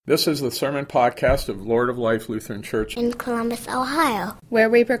This is the sermon podcast of Lord of Life Lutheran Church in Columbus, Ohio, where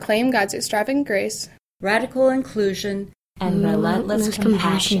we proclaim God's extravagant grace, radical inclusion, and relentless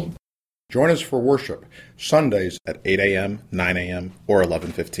compassion. Join us for worship Sundays at 8 a.m., 9 a.m., or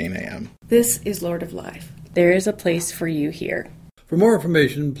 11:15 a.m. This is Lord of Life. There is a place for you here. For more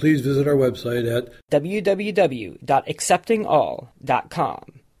information, please visit our website at www.acceptingall.com.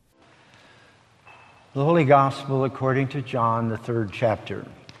 The Holy Gospel according to John, the 3rd chapter.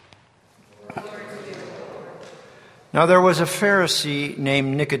 Now there was a Pharisee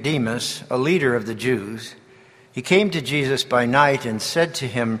named Nicodemus, a leader of the Jews. He came to Jesus by night and said to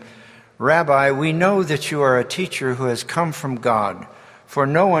him, "Rabbi, we know that you are a teacher who has come from God, for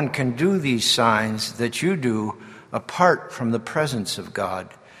no one can do these signs that you do apart from the presence of God."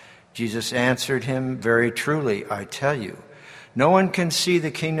 Jesus answered him, "Very truly, I tell you, no one can see the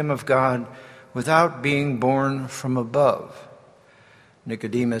kingdom of God without being born from above."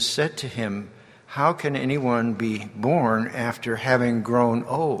 Nicodemus said to him, "How can anyone be born after having grown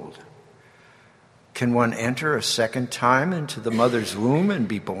old? Can one enter a second time into the mother's womb and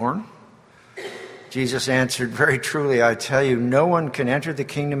be born?" Jesus answered, "Very truly, I tell you, no one can enter the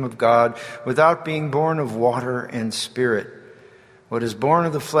kingdom of God without being born of water and spirit. What is born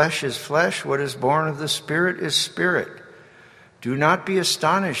of the flesh is flesh, what is born of the spirit is spirit. Do not be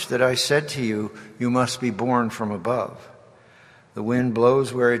astonished that I said to you, you must be born from above. The wind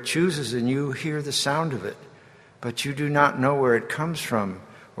blows where it chooses, and you hear the sound of it, but you do not know where it comes from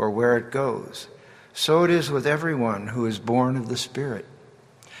or where it goes. So it is with everyone who is born of the Spirit.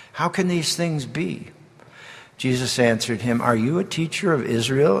 How can these things be?" Jesus answered him, "Are you a teacher of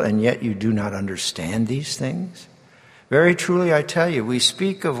Israel, and yet you do not understand these things? Very truly I tell you, we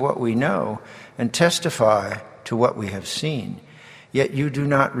speak of what we know and testify to what we have seen, yet you do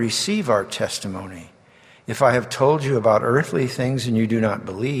not receive our testimony. If I have told you about earthly things and you do not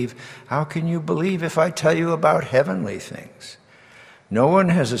believe, how can you believe if I tell you about heavenly things? No one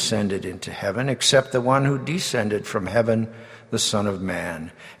has ascended into heaven except the one who descended from heaven, the Son of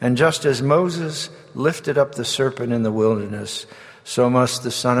Man. And just as Moses lifted up the serpent in the wilderness, so must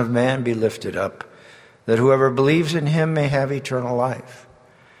the Son of Man be lifted up, that whoever believes in him may have eternal life.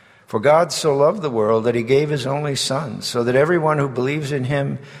 For God so loved the world that he gave his only Son, so that everyone who believes in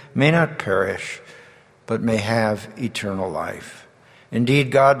him may not perish, but may have eternal life.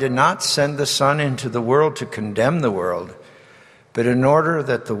 Indeed, God did not send the Son into the world to condemn the world, but in order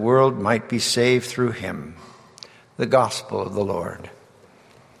that the world might be saved through him." The Gospel of the Lord.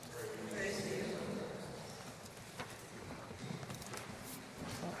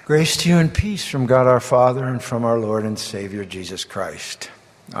 Grace to you and peace from God our Father and from our Lord and Savior Jesus Christ.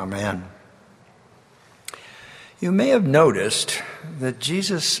 Amen. You may have noticed that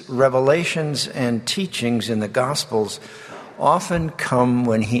Jesus' revelations and teachings in the Gospels often come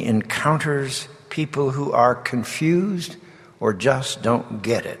when he encounters people who are confused or just don't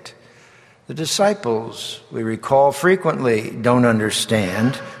get it. The disciples, we recall, frequently don't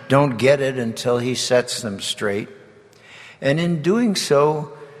understand, don't get it until he sets them straight. And in doing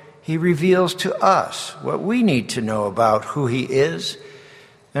so, he reveals to us what we need to know about who he is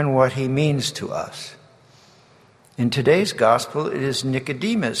and what he means to us. In today's gospel, it is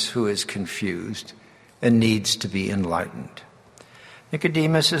Nicodemus who is confused and needs to be enlightened.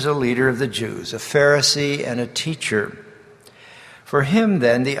 Nicodemus is a leader of the Jews, a Pharisee and a teacher. For him,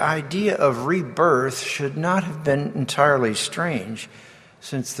 then, the idea of rebirth should not have been entirely strange,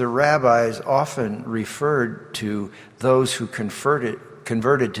 since the rabbis often referred to those who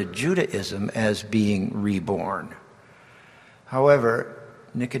converted to Judaism as being reborn. However,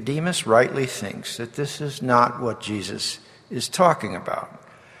 Nicodemus rightly thinks that this is not what Jesus is talking about.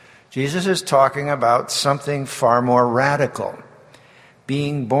 Jesus is talking about something far more radical,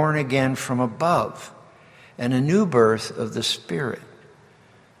 being born again from above, and a new birth of the Spirit.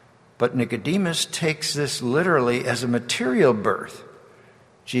 But Nicodemus takes this literally as a material birth.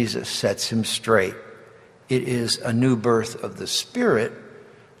 Jesus sets him straight. It is a new birth of the Spirit,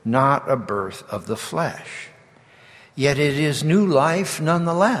 not a birth of the flesh. Yet it is new life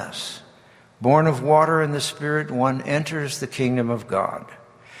nonetheless. Born of water and the Spirit, one enters the kingdom of God.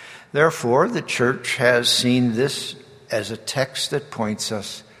 Therefore, the church has seen this as a text that points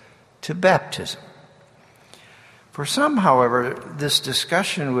us to baptism. For some, however, this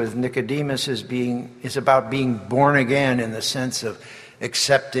discussion with Nicodemus is about being born again in the sense of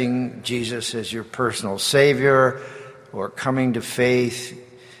accepting Jesus as your personal Savior, or coming to faith,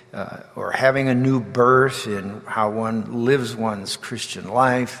 or having a new birth in how one lives one's Christian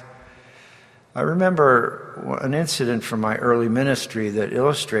life. I remember an incident from my early ministry that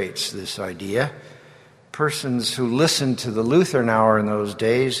illustrates this idea. Persons who listened to the Lutheran Hour in those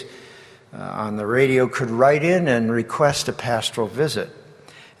days on the radio could write in and request a pastoral visit.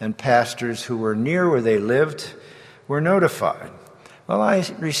 And pastors who were near where they lived were notified. Well, I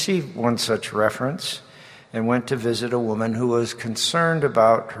received one such reference and went to visit a woman who was concerned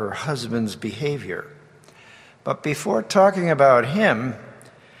about her husband's behavior. But before talking about him,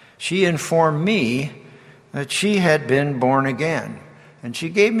 she informed me that she had been born again. And she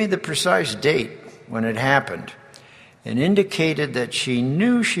gave me the precise date when it happened and indicated that she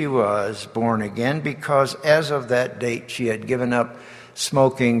knew she was born again because as of that date she had given up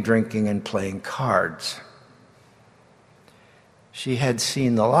smoking, drinking, and playing cards. She had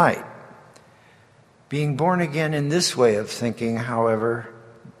seen the light. Being born again in this way of thinking, however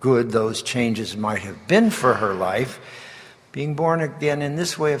good those changes might have been for her life, being born again in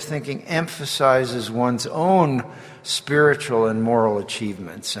this way of thinking emphasizes one's own spiritual and moral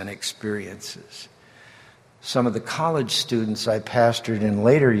achievements and experiences. Some of the college students I pastored in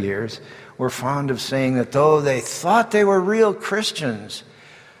later years were fond of saying that though they thought they were real Christians,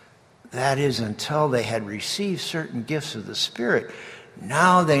 that is, until they had received certain gifts of the Spirit,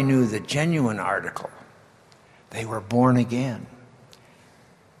 now they knew the genuine article. They were born again.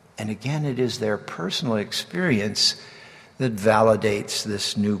 And again, it is their personal experience that validates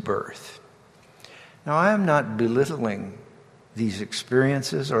this new birth. Now, I am not belittling these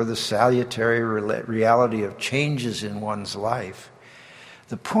experiences or the salutary reality of changes in one's life.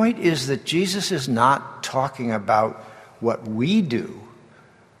 The point is that Jesus is not talking about what we do,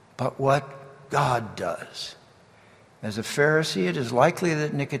 but what God does. As a Pharisee, it is likely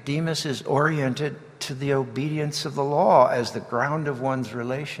that Nicodemus is oriented to the obedience of the law as the ground of one's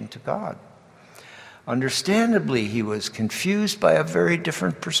relation to God. Understandably, he was confused by a very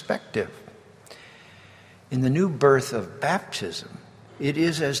different perspective. In the new birth of baptism, it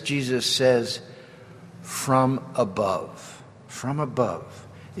is, as Jesus says, from above. From above.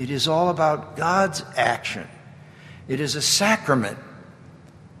 It is all about God's action. It is a sacrament,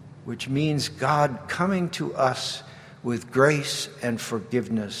 which means God coming to us with grace and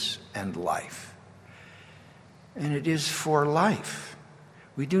forgiveness and life. And it is for life.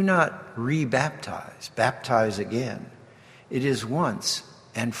 We do not rebaptize, baptize again. It is once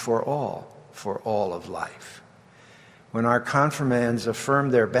and for all of life. When our confirmands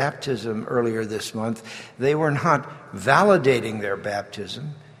affirmed their baptism earlier this month, they were not validating their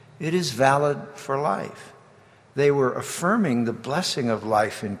baptism. It is valid for life. They were affirming the blessing of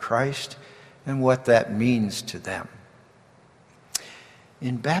life in Christ and what that means to them.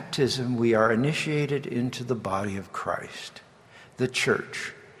 In baptism, we are initiated into the body of Christ, the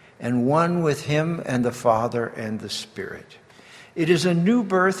church, and one with him and the Father and the Spirit. It is a new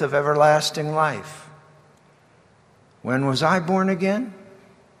birth of everlasting life. When was I born again?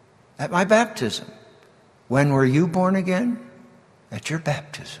 At my baptism. When were you born again? At your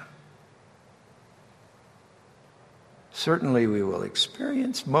baptism. Certainly we will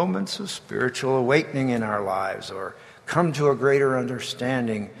experience moments of spiritual awakening in our lives or come to a greater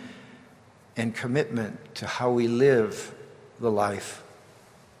understanding and commitment to how we live the life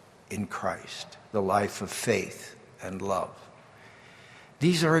in Christ, the life of faith and love.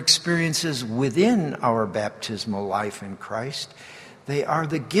 These are experiences within our baptismal life in Christ. They are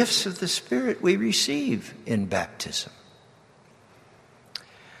the gifts of the Spirit we receive in baptism.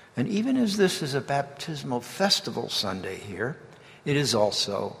 And even as this is a baptismal festival Sunday here, it is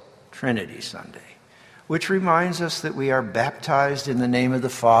also Trinity Sunday, which reminds us that we are baptized in the name of the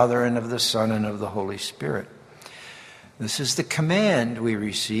Father and of the Son and of the Holy Spirit. This is the command we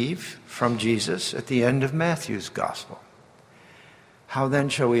receive from Jesus at the end of Matthew's Gospel. How then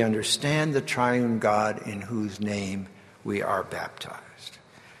shall we understand the triune God in whose name we are baptized?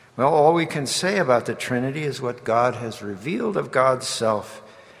 Well, all we can say about the Trinity is what God has revealed of God's self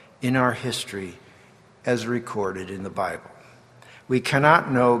in our history as recorded in the Bible. We cannot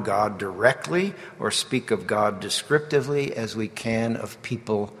know God directly or speak of God descriptively as we can of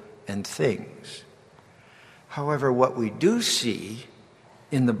people and things. However, what we do see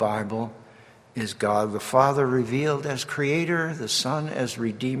in the Bible is God the Father revealed as Creator, the Son as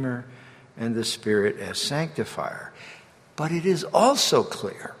Redeemer, and the Spirit as Sanctifier. But it is also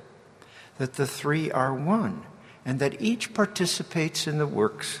clear that the three are one, and that each participates in the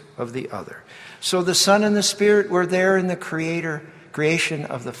works of the other. So the Son and the Spirit were there in the creation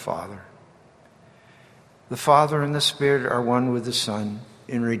of the Father. The Father and the Spirit are one with the Son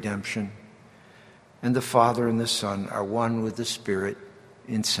in redemption, and the Father and the Son are one with the Spirit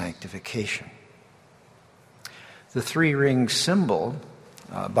in sanctification. The three-ring symbol,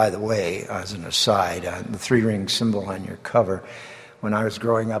 by the way, as an aside, the three-ring symbol on your cover When I was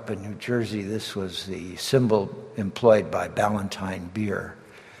growing up in New Jersey, this was the symbol employed by Ballantine beer.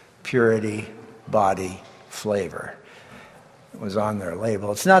 Purity, body, flavor. It was on their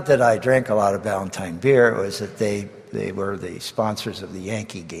label. It's not that I drank a lot of Ballantine beer, it was that they were the sponsors of the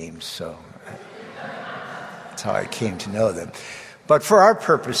Yankee games, so that's how I came to know them. But for our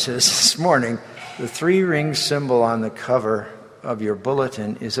purposes this morning, the three-ring symbol on the cover of your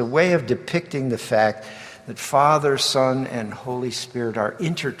bulletin is a way of depicting the fact that Father, Son, and Holy Spirit are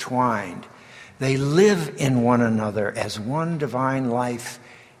intertwined. They live in one another as one divine life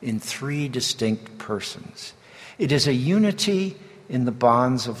in three distinct persons. It is a unity in the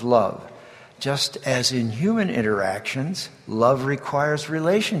bonds of love. Just as in human interactions, love requires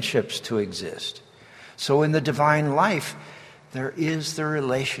relationships to exist. So in the divine life, there is the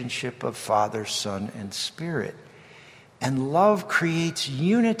relationship of Father, Son, and Spirit. And love creates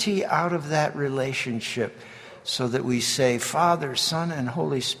unity out of that relationship so that we say, Father, Son, and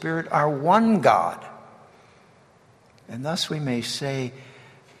Holy Spirit are one God. And thus we may say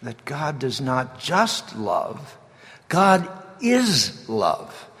that God does not just love, God is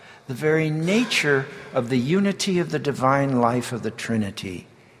love. The very nature of the unity of the divine life of the Trinity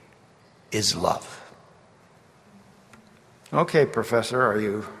is love. Okay, Professor, are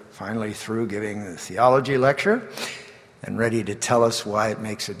you finally through giving the theology lecture and ready to tell us why it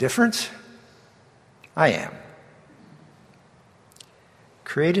makes a difference? I am.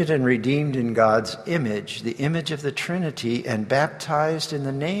 Created and redeemed in God's image, the image of the Trinity, and baptized in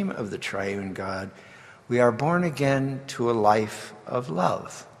the name of the triune God, we are born again to a life of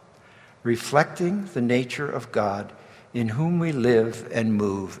love, reflecting the nature of God in whom we live and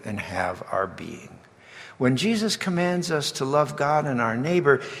move and have our being. When Jesus commands us to love God and our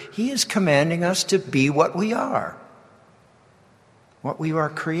neighbor, he is commanding us to be what we are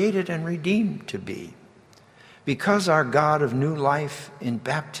created and redeemed to be. Because our God of new life in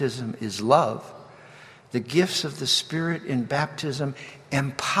baptism is love, the gifts of the Spirit in baptism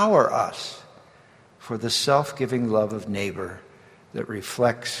empower us for the self-giving love of neighbor that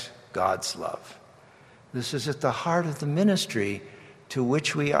reflects God's love. This is at the heart of the ministry to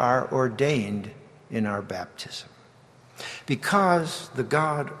which we are ordained in our baptism. Because the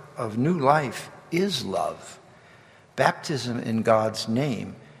God of new life is love, baptism in God's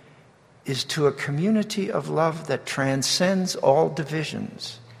name is to a community of love that transcends all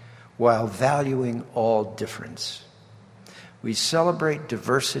divisions while valuing all difference. We celebrate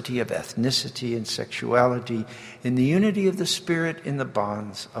diversity of ethnicity and sexuality in the unity of the Spirit in the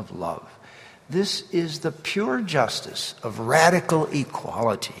bonds of love. This is the pure justice of radical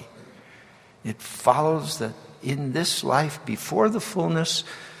equality. It follows that in this life, before the fullness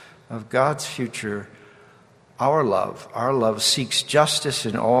of God's future, our love seeks justice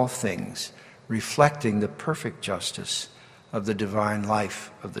in all things, reflecting the perfect justice of the divine life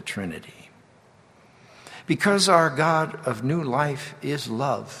of the Trinity. Because our God of new life is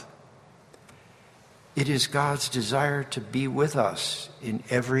love, it is God's desire to be with us in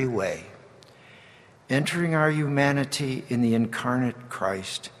every way. Entering our humanity in the incarnate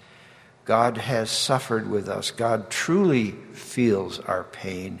Christ, God has suffered with us. God truly feels our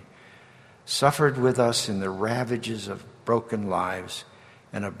pain, suffered with us in the ravages of broken lives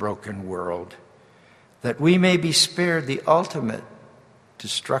and a broken world, that we may be spared the ultimate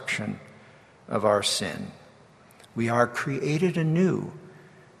destruction of our sin. We are created anew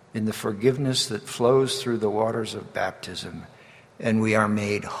in the forgiveness that flows through the waters of baptism, and we are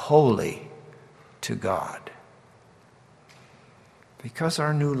made holy to God. Because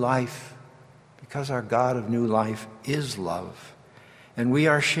our God of new life is love, and we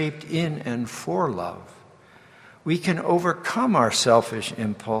are shaped in and for love, we can overcome our selfish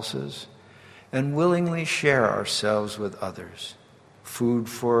impulses and willingly share ourselves with others. Food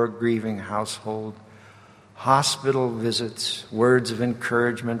for a grieving household, hospital visits, words of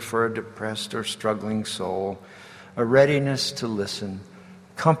encouragement for a depressed or struggling soul, a readiness to listen,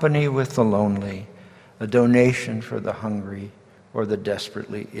 company with the lonely, a donation for the hungry or the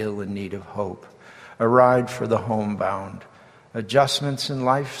desperately ill in need of hope, a ride for the homebound, adjustments in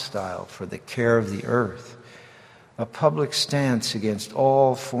lifestyle for the care of the earth, a public stance against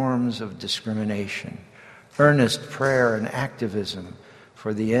all forms of discrimination, earnest prayer and activism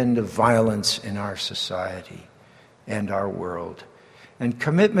for the end of violence in our society and our world, and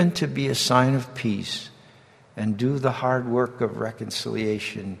commitment to be a sign of peace and do the hard work of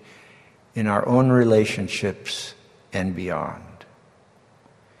reconciliation in our own relationships and beyond.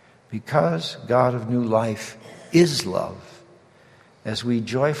 Because God of new life is love, as we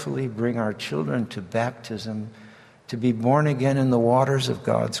joyfully bring our children to baptism to be born again in the waters of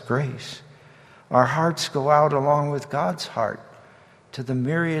God's grace, our hearts go out along with God's heart to the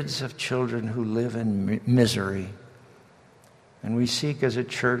myriads of children who live in misery. And we seek as a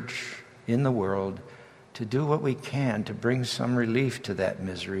church in the world to do what we can to bring some relief to that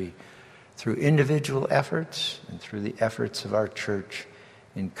misery through individual efforts and through the efforts of our church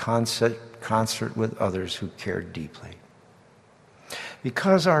in concert with others who care deeply.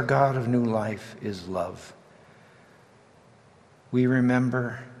 Because our God of new life is love, we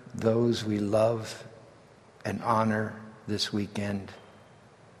remember those we love and honor this weekend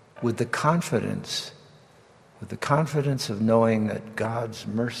with the confidence of knowing that God's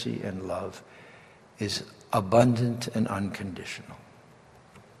mercy and love is abundant and unconditional.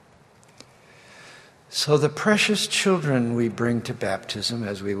 So the precious children we bring to baptism,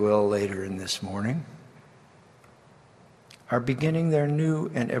 as we will later in this morning, are beginning their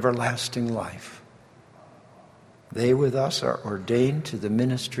new and everlasting life. They with us are ordained to the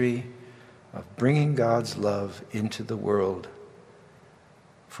ministry of bringing God's love into the world.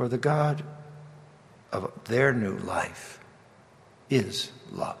 For the God of their new life is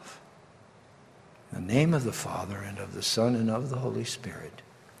love. In the name of the Father, and of the Son, and of the Holy Spirit.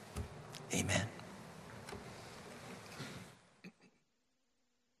 Amen.